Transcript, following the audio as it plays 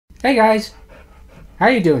Hey guys, how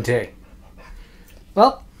you doing today?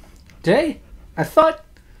 Well, today I thought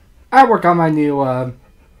I'd work on my new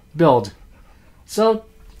build. So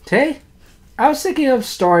today I was thinking of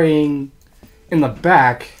starting in the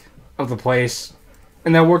back of the place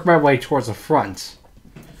and then work my way towards the front.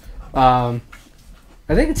 I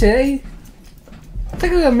think today I'm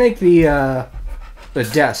gonna make the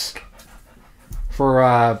desk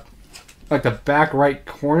for like the back right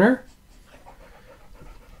corner.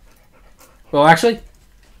 Well, actually,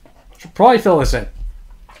 should probably fill this in.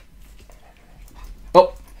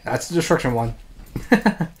 Oh, that's the destruction one.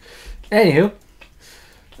 Anywho,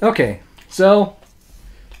 okay, so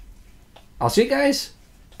I'll see you guys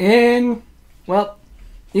in, well,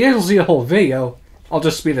 you guys will see the whole video. I'll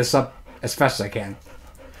just speed this up as fast as I can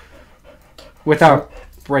without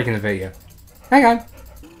breaking the video. Hang on.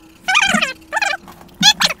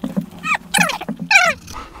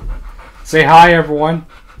 Say hi, everyone.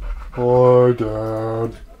 Hi,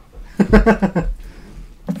 Dad.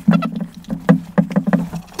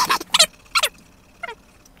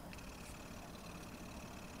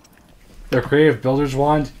 The Creative Builder's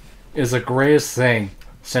Wand is the greatest thing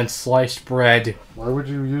since sliced bread. Why would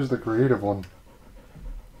you use the creative one?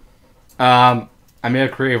 I made a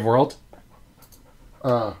creative world.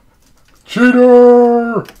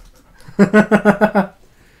 Cheater!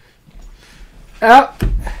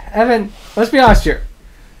 Evan, let's be honest here.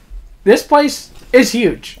 This place is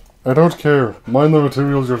huge. I don't care. Mine the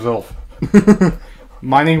materials yourself.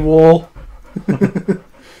 Mining wool.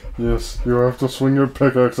 Yes, you have to swing your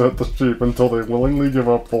pickaxe at the sheep until they willingly give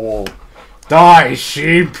up the wool. Die,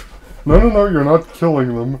 sheep! No, you're not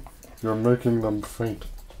killing them. You're making them faint.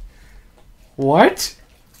 What?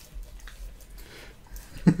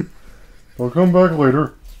 I'll come back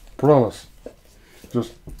later. Promise.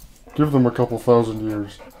 Just give them a couple thousand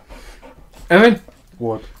years. Evan,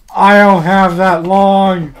 What? I don't have that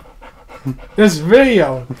long. This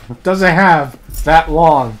video doesn't have that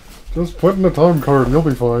long. Just put in a time card and you'll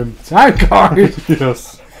be fine. Time card?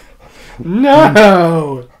 Yes.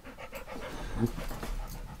 No!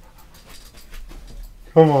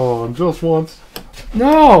 Come on, just once.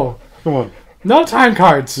 No! Come on. No time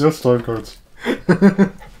cards. Yes, time cards.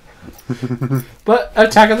 But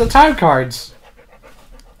Attack of the Time cards.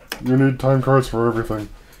 You need time cards for everything.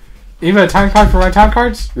 Even a time card for my time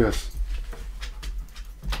cards? Yes.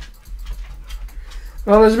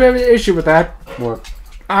 Well, there's a bit of an issue with that. What?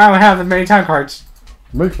 I don't have that many time cards.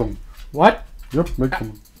 Make them. What? Yep, make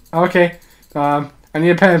them. Okay. I need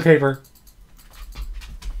a pen and paper.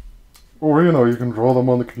 Or, you know, you can draw them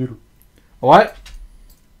on the computer. What?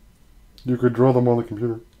 You could draw them on the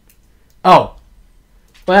computer. Oh.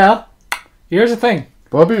 Well, here's the thing.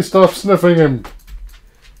 Bobby, stop sniffing him!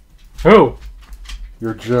 Who?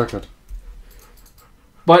 Your jacket.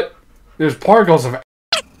 But there's particles of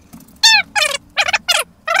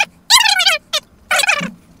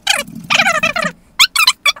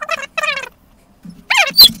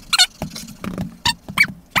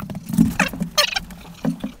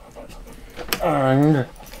Ang.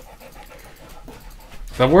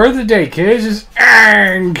 the word of the day, kids, is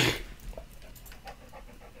ang.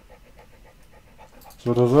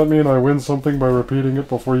 So does that mean I win something by repeating it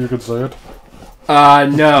before you could say it?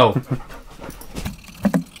 No.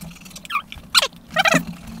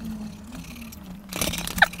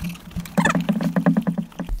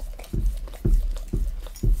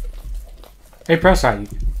 Hey, press on.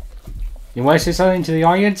 You want to say something to the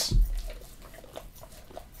audience?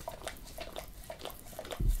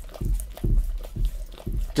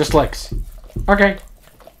 Just licks. Okay.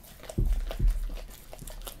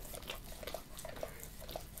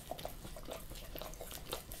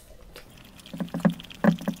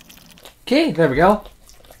 Okay, there we go.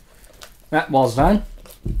 That wall's done.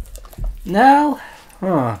 Now,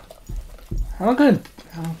 I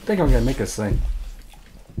think I'm gonna make this thing.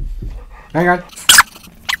 Hang on.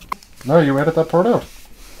 No, you edit that part out.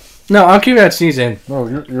 No, I'll keep that sneeze in. No,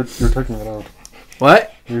 you're taking it out.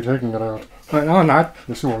 What? You're taking it out. No, I'm not.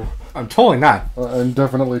 Yes, you are. I'm totally not. I'm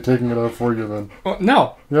definitely taking it out for you then. Oh,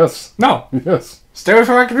 no. Yes. No. Yes. Stay away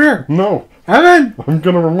from my computer. No. Evan! I'm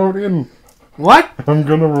gonna remote in. What? I'm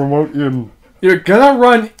gonna remote in. You're gonna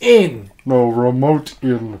run in. No, remote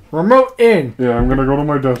in. Remote in. Yeah, I'm gonna go to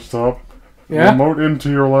my desktop. Yeah? Remote into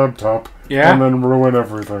your laptop. Yeah? And then ruin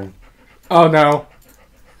everything. Oh, no.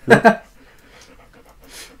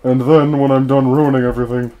 And then, when I'm done ruining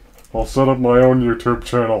everything, I'll set up my own YouTube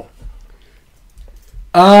channel.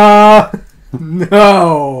 No.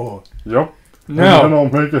 Yep. No. And then I'll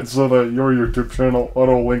make it so that your YouTube channel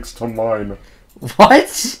auto-links to mine.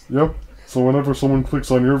 What? Yep. So whenever someone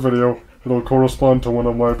clicks on your video, it'll correspond to one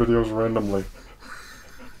of my videos randomly.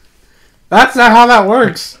 That's not how that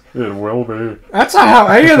works. It will be. That's not how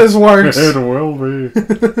any of this works. It will be.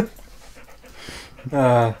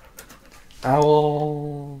 I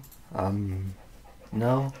will...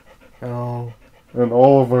 No. And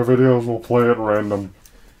all of my videos will play at random.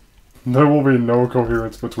 There will be no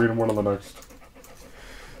coherence between one and the next.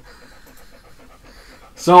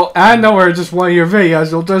 So, out of nowhere, just one of your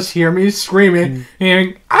videos, you'll just hear me screaming,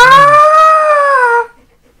 hearing, ah!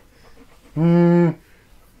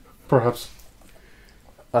 Perhaps.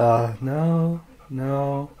 No.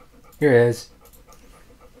 Here it is.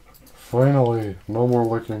 Finally, no more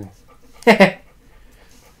licking.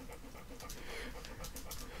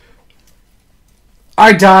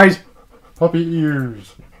 I died. Puppy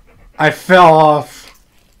ears. I fell off.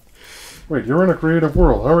 Wait, you're in a creative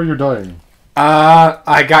world. How are you dying?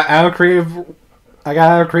 I got out of creative. I got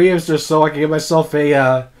out of creative just so I could give myself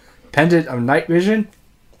a pendant of night vision.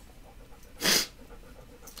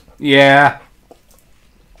 Yeah.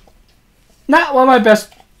 Not one of my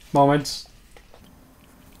best moments.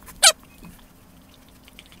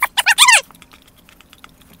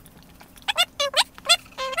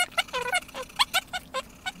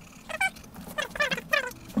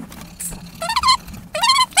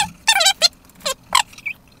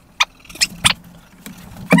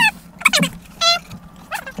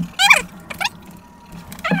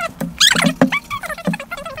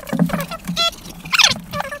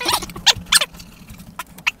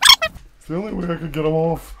 It's the only way I could get them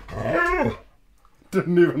off.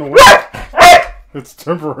 Didn't even work. It's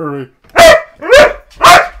temporary.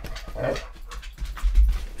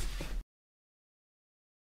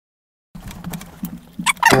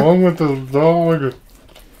 What's wrong with the dog?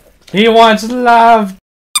 He wants love.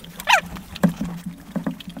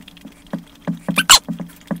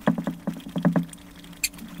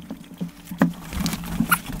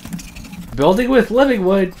 Building with living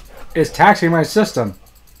wood is taxing my system.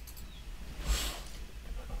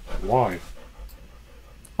 Why?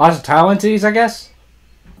 Lots of tile entities, I guess?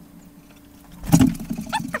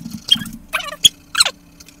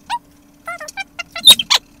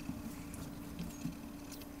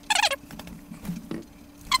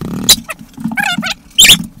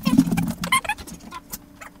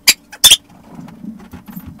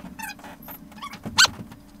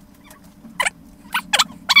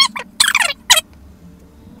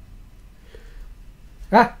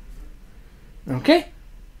 Ah. Okay.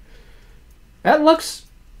 That looks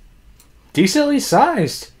decently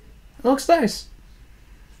sized. It looks nice.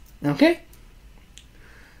 Okay.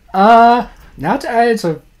 Now to add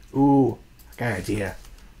some... Ooh, I got an idea.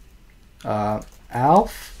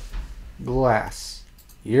 Alf Glass.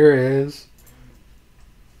 Here is...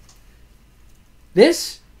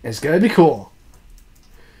 This is gonna be cool.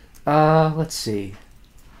 Let's see.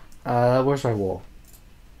 Where's my wool?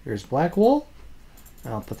 Here's black wool.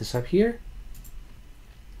 I'll put this up here.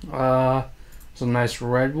 Some nice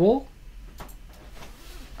red wool.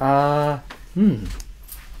 Light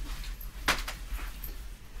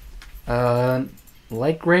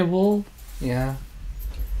gray wool. Yeah.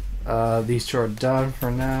 These two are done for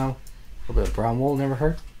now. A little bit of brown wool never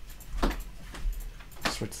hurt.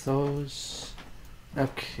 Switch those.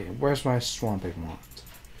 Okay, where's my swamping wand?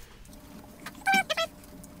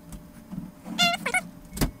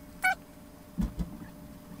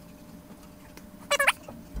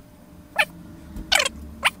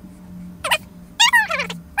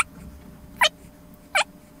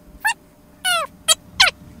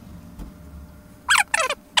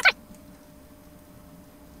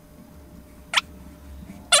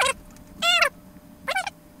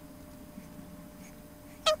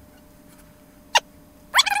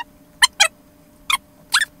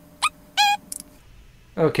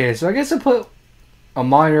 Okay, so I guess I put a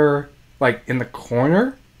monitor, like, in the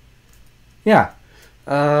corner. Yeah.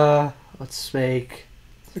 Let's make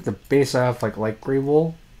the base out of, like, light gray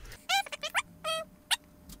wool.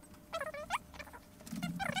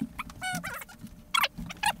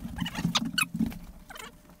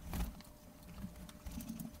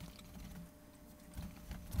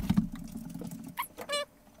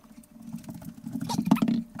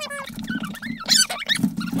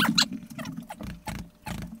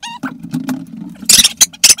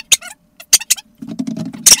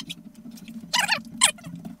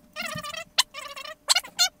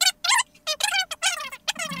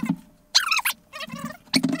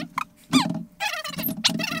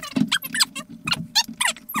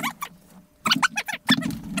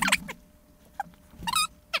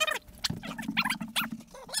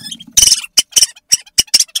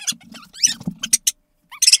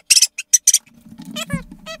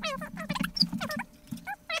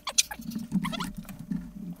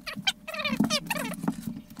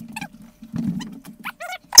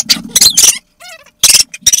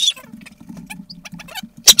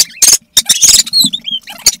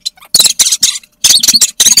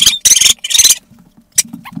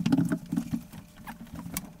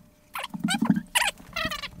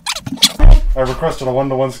 I requested a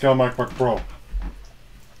 1-to-1 scale MacBook Pro.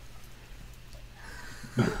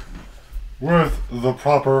 With the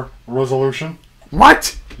proper resolution.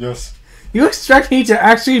 What? Yes. You expect me to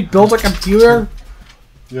actually build a computer?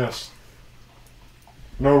 Yes.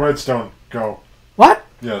 No redstone. Go. What?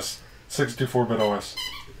 Yes. 64-bit OS.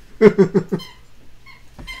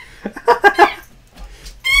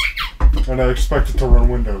 And I expect it to run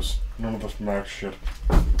Windows. None of this Mac shit.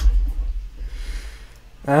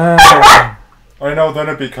 I know, then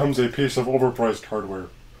it becomes a piece of overpriced hardware.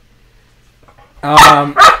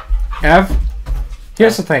 Ev,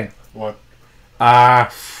 here's the thing. What?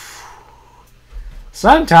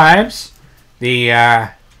 Sometimes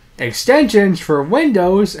the extensions for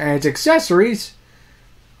Windows and its accessories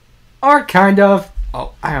are kind of,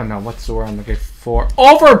 I don't know, what's the word I'm looking for?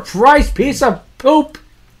 Overpriced piece of poop.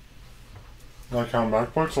 Like how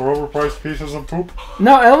MacBooks are overpriced pieces of poop?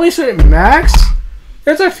 No, at least with Macs,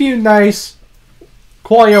 there's a few nice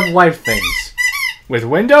quality of life things. With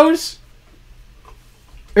Windows,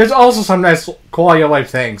 there's also some nice quality of life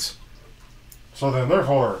things. So then,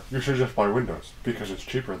 therefore, you should just buy Windows, because it's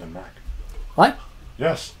cheaper than Mac. What?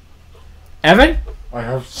 Yes. Evan? I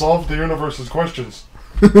have solved the universe's questions.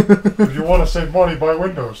 If you want to save money, buy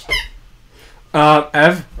Windows.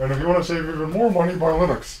 Ev? And if you want to save even more money, buy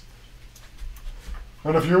Linux.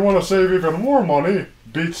 And if you want to save even more money,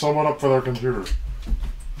 beat someone up for their computer.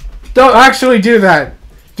 Don't actually do that.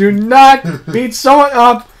 Do not beat someone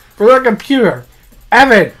up for their computer.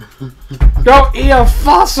 Evan, go eat a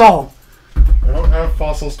fossil. I don't have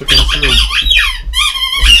fossils to consume.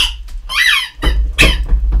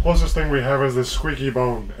 Closest thing we have is this squeaky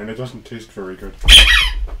bone, and it doesn't taste very good.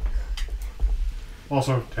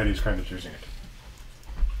 Also, Teddy's kind of choosing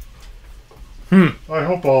it. I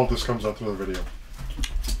hope all of this comes out through the video.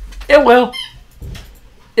 It will.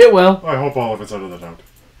 It will. I hope all of it's edited out.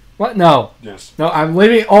 What? No. Yes. No, I'm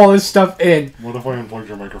leaving all this stuff in. What if I unplugged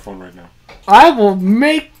your microphone right now? I will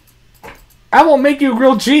make you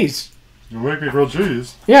grilled cheese. You'll make me grilled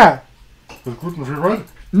cheese? Yeah. With gluten-free bread?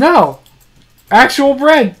 No. Actual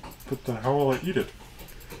bread. But then how will I eat it?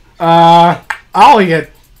 I'll eat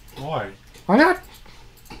it. Why? Why not?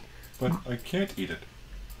 But I can't eat it.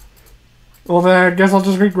 Well, then I guess I'll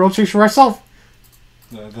just make grilled cheese for myself.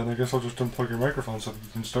 Then I guess I'll just unplug your microphone so you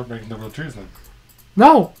can start making the grilled cheese then.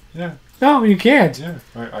 No. Yeah. No, you can't. Yeah,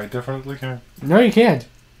 I definitely can. No, you can't.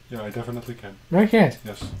 Yeah, I definitely can. No, you can't.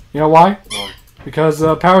 Yes. You know why? Why? Because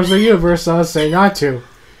the powers of the universe say not to.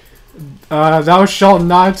 Thou shalt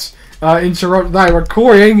not interrupt thy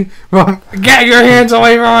recording. Get your hands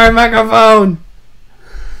away from my microphone!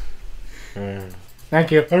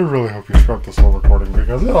 Thank you. I really hope you scrap this whole recording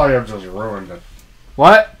because I have just ruined it.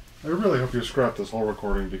 What? I really hope you scrap this whole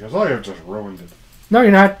recording because I have just ruined it. No,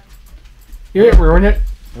 you're not. You didn't ruin it.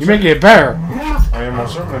 You're making it better. I am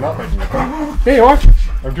most certainly not making it better. Here you are.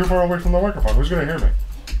 I'm too far away from the microphone. Who's going to hear me?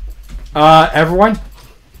 Everyone.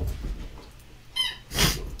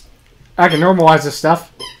 I can normalize this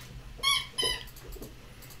stuff.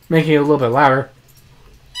 Making it a little bit louder.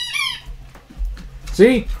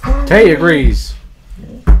 See? Tay agrees.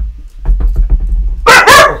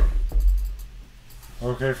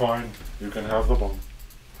 Okay, fine. You can have the bone.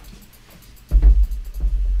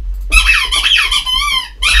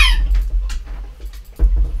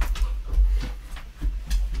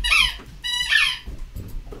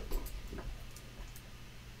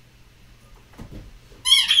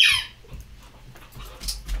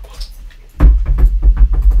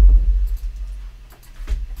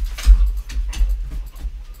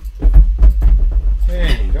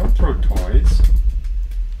 Hey, don't throw toys.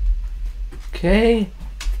 Okay.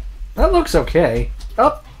 That looks okay.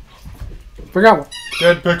 Oh. Forgot one.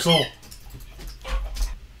 Dead pixel.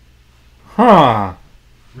 Huh.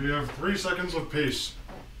 We have 3 seconds of peace.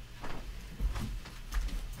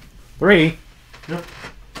 3? Yep.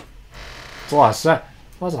 That's a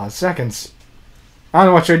lot of seconds. I don't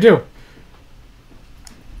know what should I do.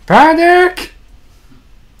 Panic!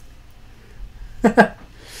 I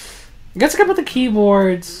guess I could put the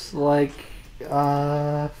keyboards, like,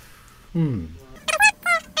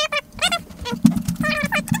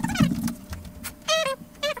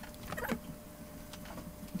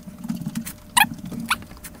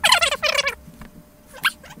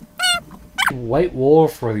 White wool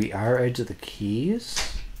for the outer edge of the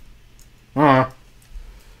keys? Well,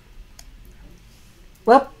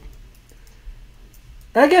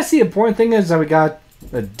 I guess the important thing is that we got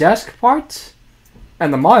the desk parts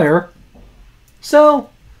and the monitor. So,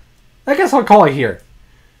 I guess I'll call it here.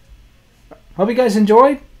 Hope you guys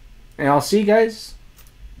enjoyed, and I'll see you guys,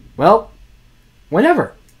 well,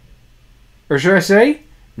 whenever. Or should I say,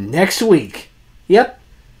 next week. Yep,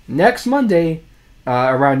 next Monday,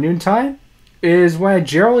 around noontime, is when I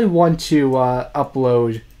generally want to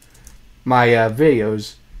upload my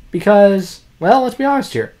videos. Because, well, let's be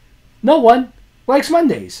honest here. No one likes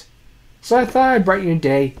Mondays. So I thought I'd brighten your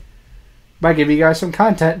day by giving you guys some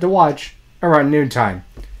content to watch around noontime.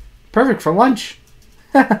 Perfect for lunch.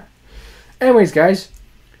 Anyways, guys,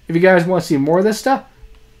 if you guys want to see more of this stuff,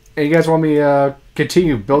 and you guys want me to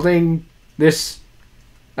continue building this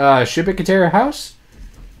shipping container house,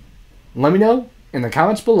 let me know in the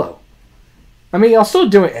comments below. I mean, I'll still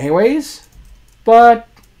do it anyways, but,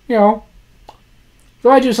 you know, so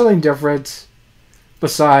I do something different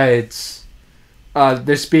besides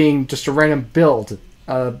this being just a random build.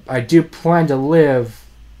 I do plan to live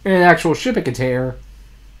in an actual shipping container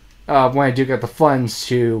when I do get the funds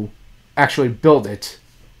to actually build it.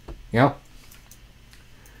 You know?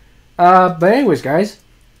 But anyways, guys,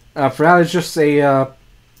 for now it's just a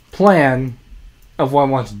plan of what I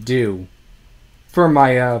want to do for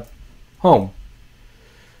my home.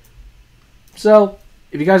 So,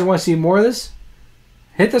 if you guys want to see more of this,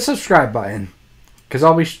 hit the subscribe button, because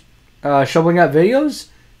I'll be shoveling out videos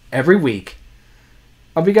every week.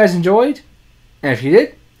 Hope you guys enjoyed, and if you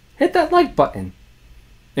did, hit that like button.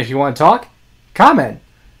 If you want to talk, comment.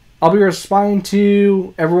 I'll be responding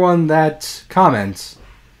to everyone that comments,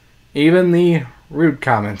 even the rude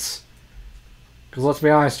comments. Because let's be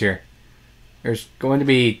honest here, there's going to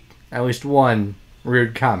be at least one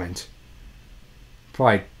rude comment.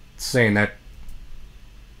 Probably saying that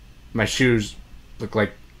my shoes look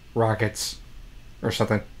like rockets or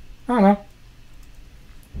something. I don't know.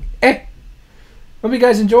 Hey, hope you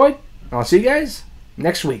guys enjoyed. I'll see you guys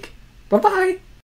next week. Bye-bye.